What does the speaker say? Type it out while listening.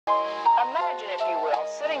Imagine, if you will,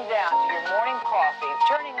 sitting down to your morning coffee,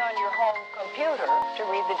 turning on your home computer to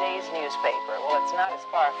read the day's newspaper. Well, it's not as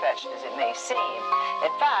far-fetched as it may seem.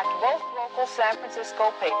 In fact, both local San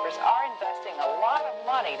Francisco papers are investing a lot of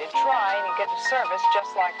money to try and get a service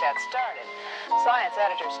just like that started. Science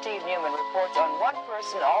editor Steve Newman reports on one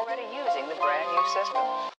person already using the brand new system.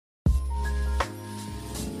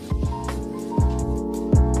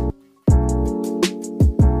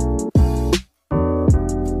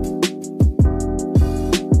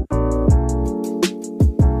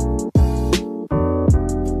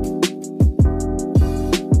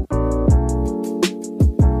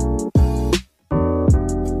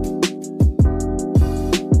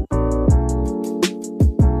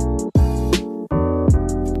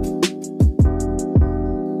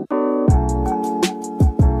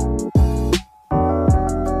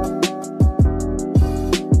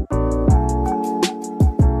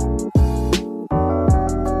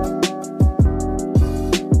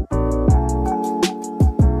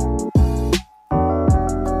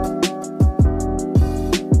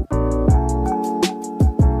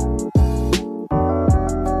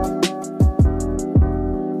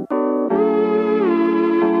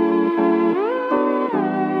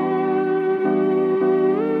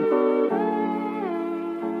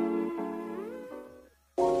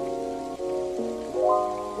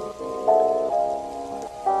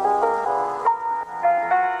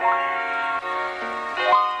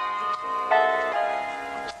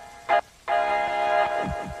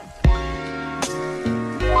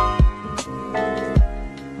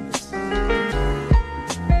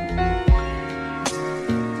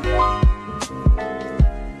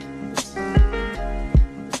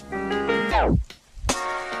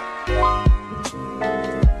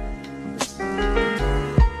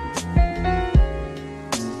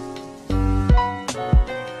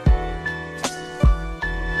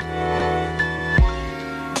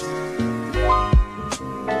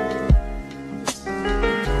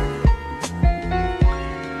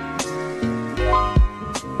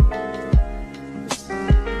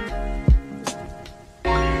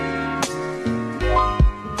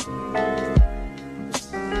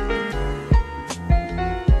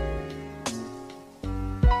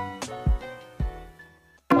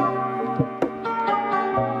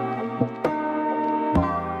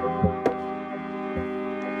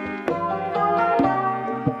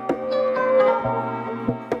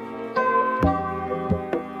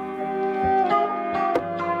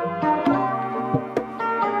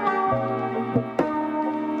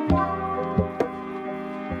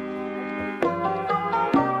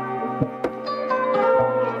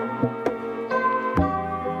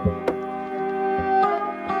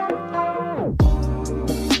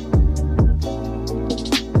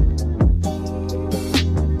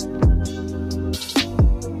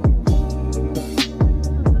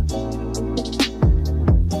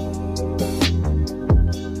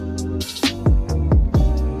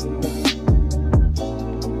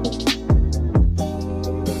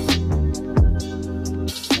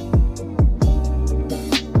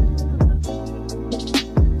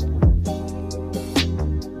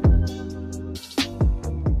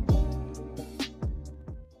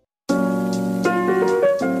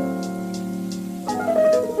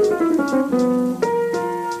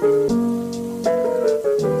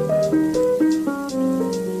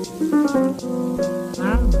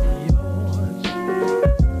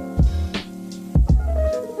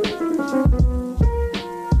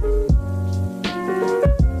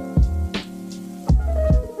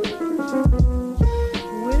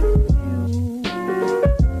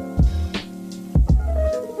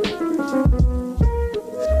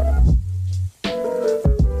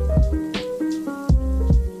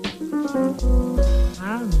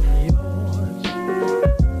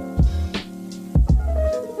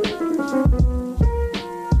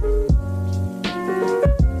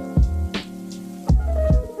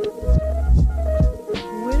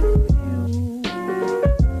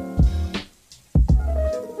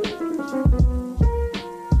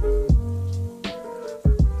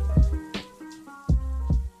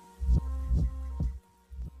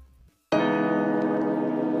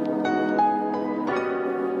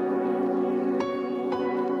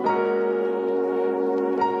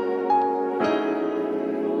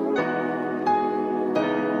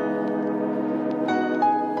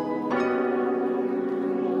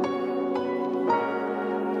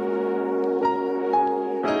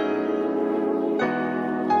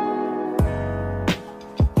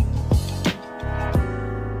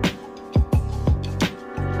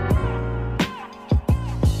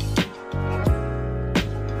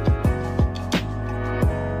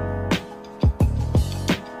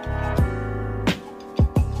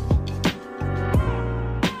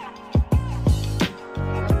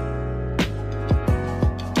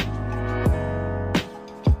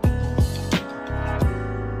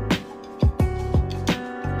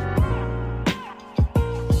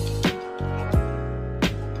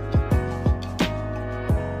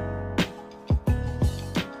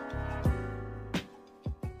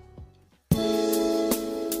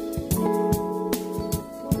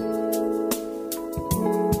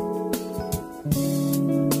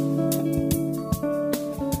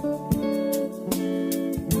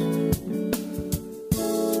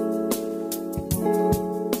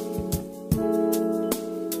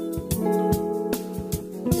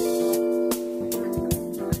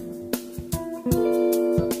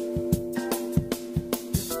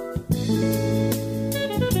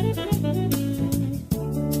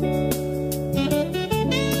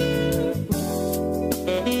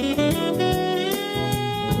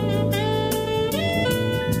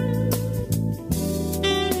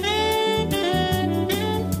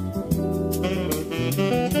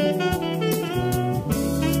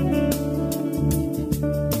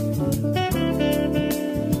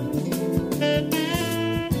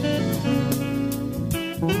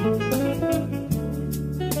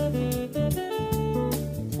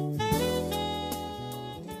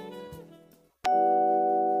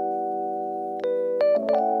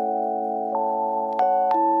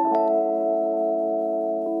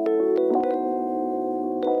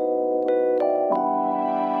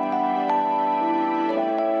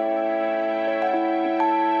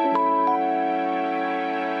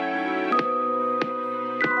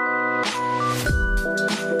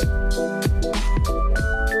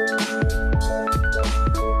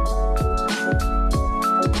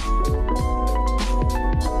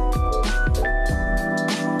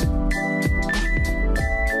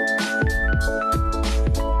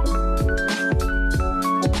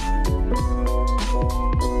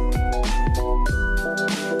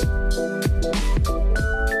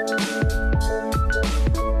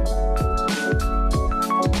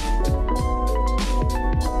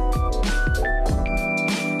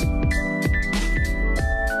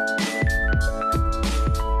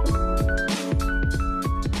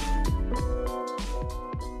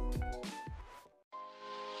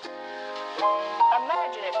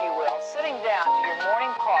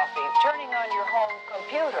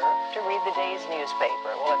 computer to read the day's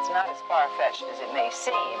newspaper. Well, it's not as far-fetched as it may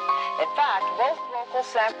seem. In fact, both local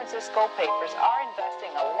San Francisco papers are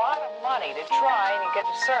investing a lot of money to try and get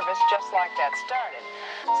a service just like that started.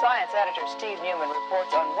 Science editor Steve Newman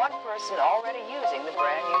reports on one person already using the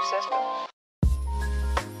brand new system.